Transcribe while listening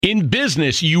In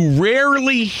business, you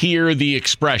rarely hear the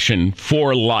expression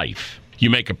for life.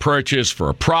 You make a purchase for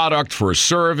a product, for a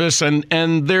service, and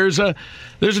there's a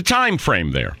time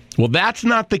frame there. Well, that's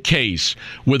not the case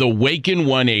with Awaken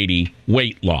 180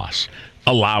 weight loss.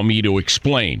 Allow me to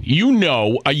explain. You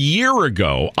know, a year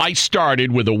ago, I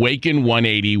started with Awaken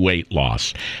 180 weight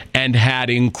loss and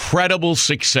had incredible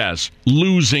success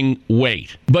losing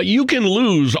weight. But you can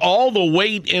lose all the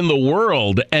weight in the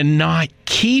world and not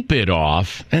keep it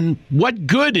off. And what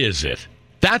good is it?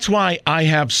 That's why I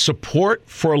have support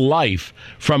for life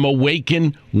from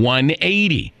Awaken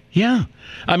 180. Yeah.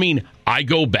 I mean, I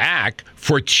go back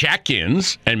for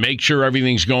check-ins and make sure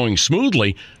everything's going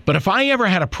smoothly. But if I ever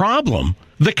had a problem,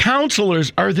 the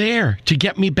counselors are there to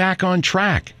get me back on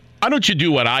track. Why don't you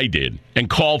do what I did and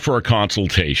call for a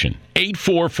consultation?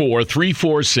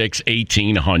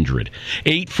 844-346-1800.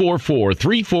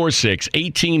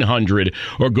 844-346-1800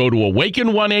 or go to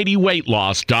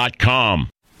awaken180weightloss.com.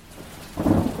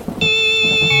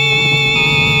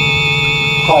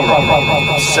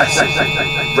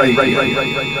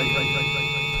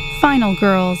 Final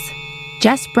Girls.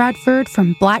 Jess Bradford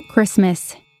from Black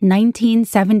Christmas,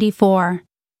 1974.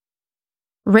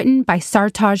 Written by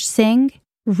Sartaj Singh,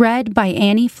 read by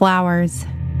Annie Flowers.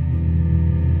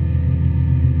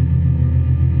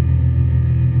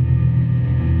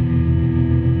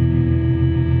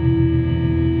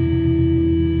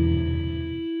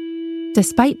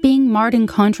 Despite being marred in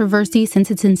controversy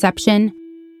since its inception,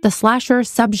 the slasher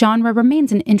subgenre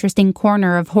remains an interesting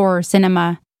corner of horror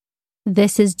cinema.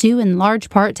 This is due in large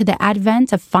part to the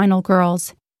advent of Final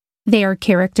Girls. They are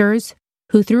characters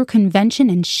who, through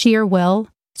convention and sheer will,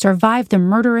 survive the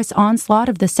murderous onslaught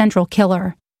of the central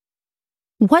killer.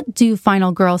 What do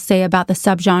Final Girls say about the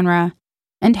subgenre,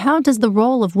 and how does the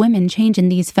role of women change in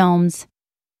these films?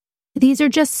 These are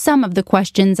just some of the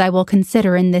questions I will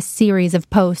consider in this series of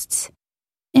posts.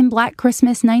 In Black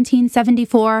Christmas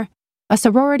 1974, a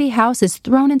sorority house is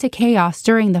thrown into chaos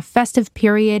during the festive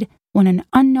period when an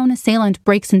unknown assailant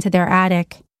breaks into their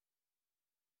attic.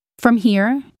 From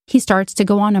here, he starts to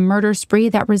go on a murder spree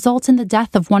that results in the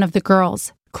death of one of the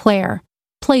girls, Claire,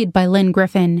 played by Lynn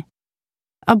Griffin.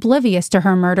 Oblivious to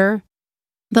her murder,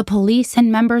 the police and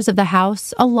members of the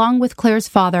house, along with Claire's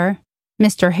father,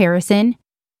 Mr. Harrison,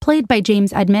 played by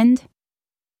James Edmond,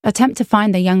 attempt to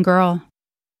find the young girl.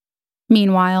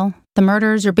 Meanwhile, the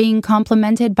murders are being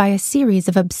complemented by a series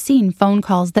of obscene phone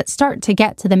calls that start to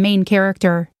get to the main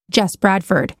character, Jess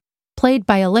Bradford, played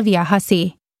by Olivia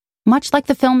Hussey. Much like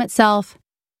the film itself,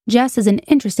 Jess is an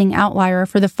interesting outlier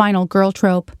for the final girl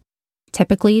trope.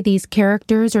 Typically, these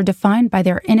characters are defined by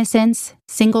their innocence,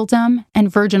 singledom,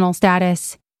 and virginal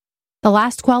status. The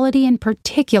last quality in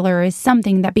particular is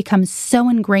something that becomes so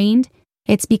ingrained,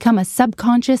 it's become a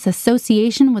subconscious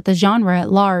association with the genre at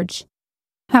large.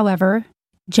 However,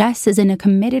 Jess is in a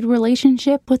committed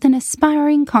relationship with an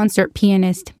aspiring concert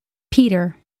pianist,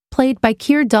 Peter, played by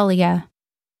Keir Dullea.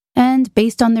 And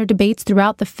based on their debates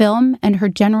throughout the film and her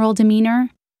general demeanor,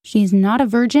 she's not a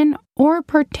virgin or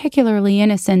particularly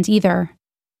innocent either.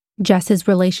 Jess's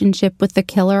relationship with the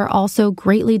killer also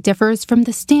greatly differs from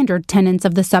the standard tenets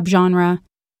of the subgenre.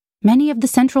 Many of the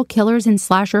central killers in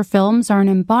slasher films are an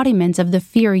embodiment of the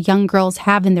fear young girls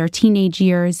have in their teenage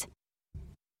years.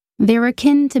 They're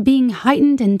akin to being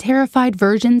heightened and terrified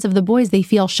versions of the boys they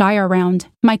feel shy around,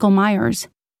 Michael Myers,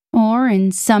 or,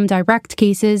 in some direct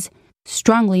cases,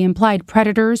 strongly implied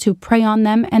predators who prey on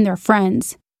them and their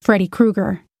friends, Freddy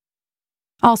Krueger.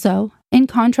 Also, in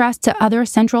contrast to other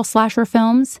central slasher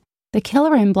films, the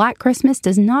killer in Black Christmas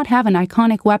does not have an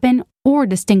iconic weapon or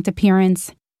distinct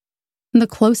appearance. The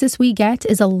closest we get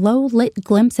is a low-lit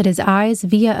glimpse at his eyes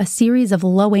via a series of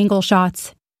low-angle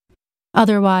shots.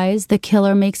 Otherwise, the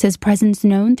killer makes his presence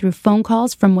known through phone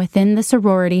calls from within the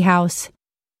sorority house.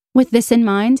 With this in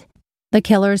mind, the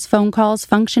killer's phone calls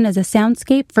function as a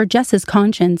soundscape for Jess's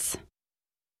conscience.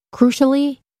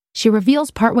 Crucially, she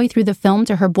reveals partway through the film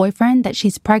to her boyfriend that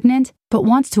she's pregnant but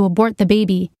wants to abort the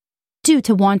baby, due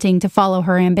to wanting to follow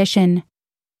her ambition.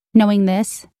 Knowing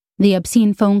this, the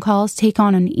obscene phone calls take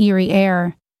on an eerie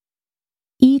air.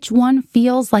 Each one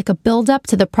feels like a build-up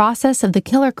to the process of the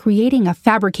killer creating a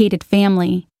fabricated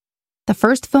family. The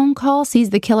first phone call sees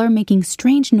the killer making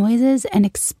strange noises and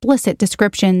explicit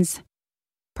descriptions.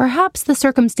 Perhaps the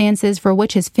circumstances for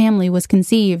which his family was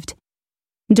conceived.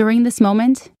 During this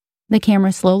moment, the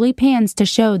camera slowly pans to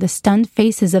show the stunned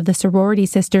faces of the sorority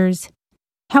sisters.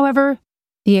 However,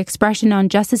 the expression on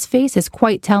Jess's face is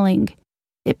quite telling.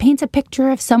 It paints a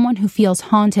picture of someone who feels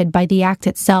haunted by the act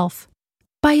itself.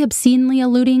 By obscenely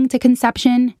alluding to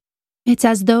conception, It's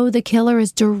as though the killer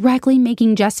is directly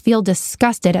making Jess feel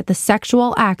disgusted at the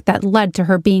sexual act that led to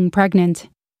her being pregnant.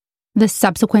 The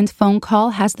subsequent phone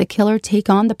call has the killer take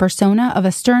on the persona of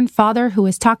a stern father who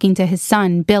is talking to his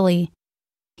son, Billy.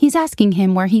 He's asking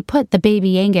him where he put the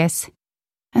baby Angus.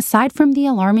 Aside from the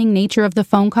alarming nature of the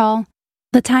phone call,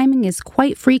 the timing is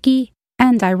quite freaky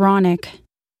and ironic.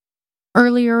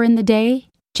 Earlier in the day,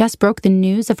 Jess broke the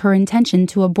news of her intention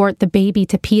to abort the baby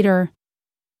to Peter.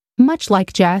 Much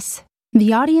like Jess,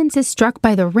 the audience is struck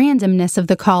by the randomness of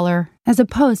the caller as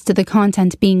opposed to the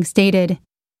content being stated.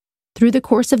 Through the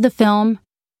course of the film,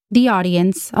 the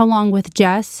audience, along with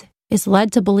Jess, is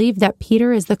led to believe that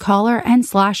Peter is the caller and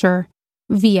slasher,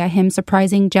 via him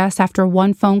surprising Jess after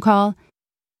one phone call,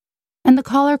 and the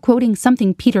caller quoting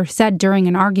something Peter said during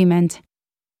an argument.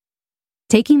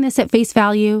 Taking this at face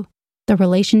value, the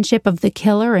relationship of the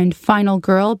killer and final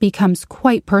girl becomes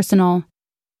quite personal.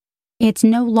 It's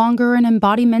no longer an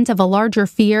embodiment of a larger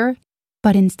fear,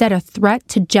 but instead a threat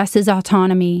to Jess's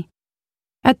autonomy.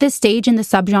 At this stage in the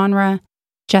subgenre,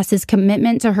 Jess's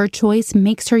commitment to her choice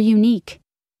makes her unique.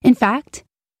 In fact,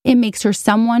 it makes her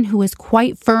someone who is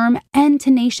quite firm and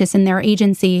tenacious in their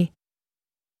agency.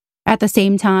 At the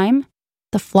same time,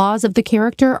 the flaws of the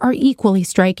character are equally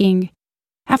striking.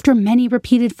 After many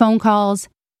repeated phone calls,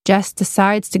 Jess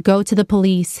decides to go to the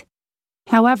police.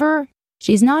 However,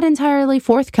 she's not entirely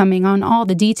forthcoming on all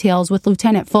the details with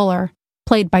Lieutenant Fuller,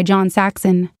 played by John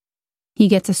Saxon. He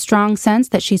gets a strong sense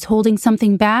that she's holding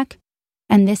something back,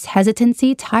 and this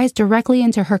hesitancy ties directly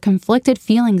into her conflicted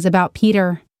feelings about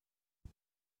Peter.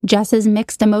 Jess's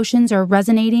mixed emotions are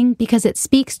resonating because it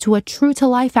speaks to a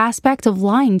true-to-life aspect of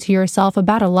lying to yourself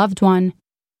about a loved one.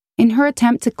 In her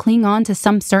attempt to cling on to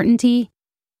some certainty,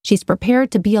 she's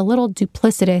prepared to be a little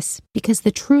duplicitous because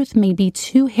the truth may be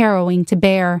too harrowing to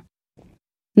bear.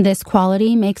 This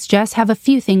quality makes Jess have a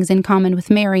few things in common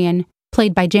with Marion,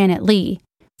 played by Janet Leigh,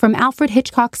 from Alfred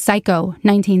Hitchcock's Psycho,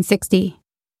 1960.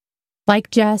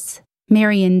 Like Jess,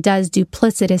 Marion does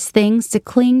duplicitous things to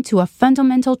cling to a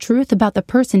fundamental truth about the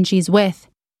person she's with,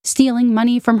 stealing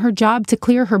money from her job to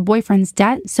clear her boyfriend's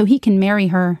debt so he can marry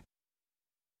her.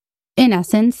 In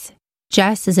essence,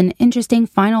 Jess is an interesting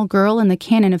final girl in the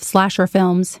canon of slasher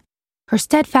films. Her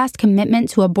steadfast commitment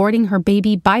to aborting her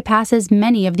baby bypasses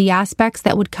many of the aspects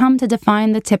that would come to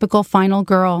define the typical final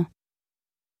girl.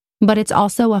 But it's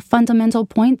also a fundamental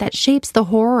point that shapes the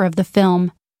horror of the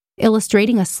film,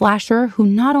 illustrating a slasher who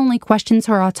not only questions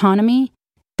her autonomy,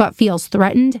 but feels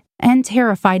threatened and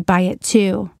terrified by it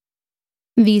too.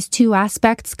 These two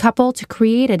aspects couple to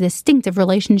create a distinctive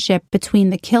relationship between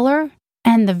the killer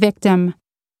and the victim.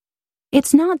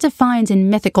 It's not defined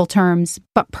in mythical terms,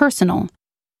 but personal,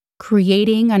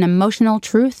 creating an emotional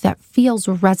truth that feels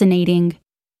resonating.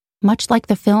 Much like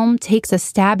the film takes a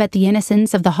stab at the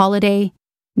innocence of the holiday,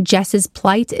 Jess's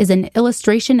plight is an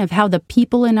illustration of how the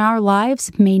people in our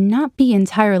lives may not be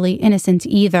entirely innocent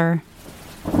either.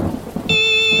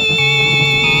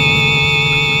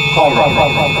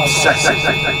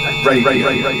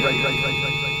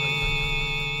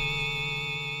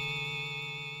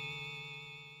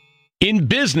 In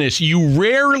business, you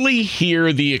rarely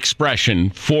hear the expression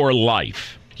 "for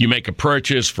life." You make a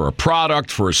purchase for a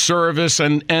product, for a service,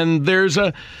 and there's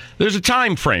a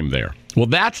time frame there. Well,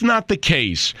 that's not the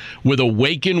case with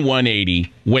Awaken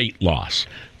 180 weight loss.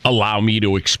 Allow me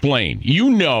to explain. You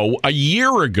know, a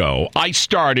year ago, I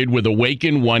started with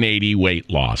Awaken 180 weight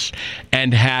loss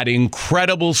and had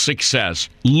incredible success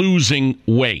losing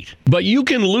weight. But you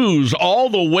can lose all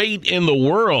the weight in the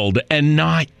world and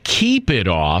not keep it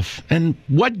off. And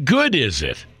what good is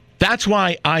it? That's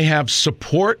why I have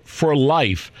support for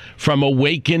life from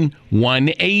Awaken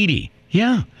 180.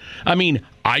 Yeah. I mean,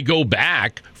 I go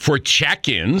back for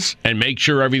check-ins and make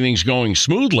sure everything's going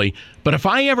smoothly. But if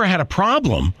I ever had a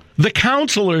problem, the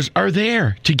counselors are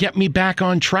there to get me back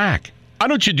on track. Why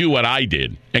don't you do what I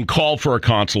did and call for a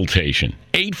consultation?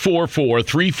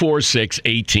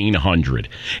 844-346-1800.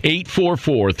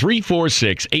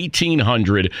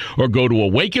 844-346-1800 or go to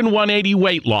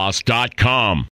awaken180weightloss.com.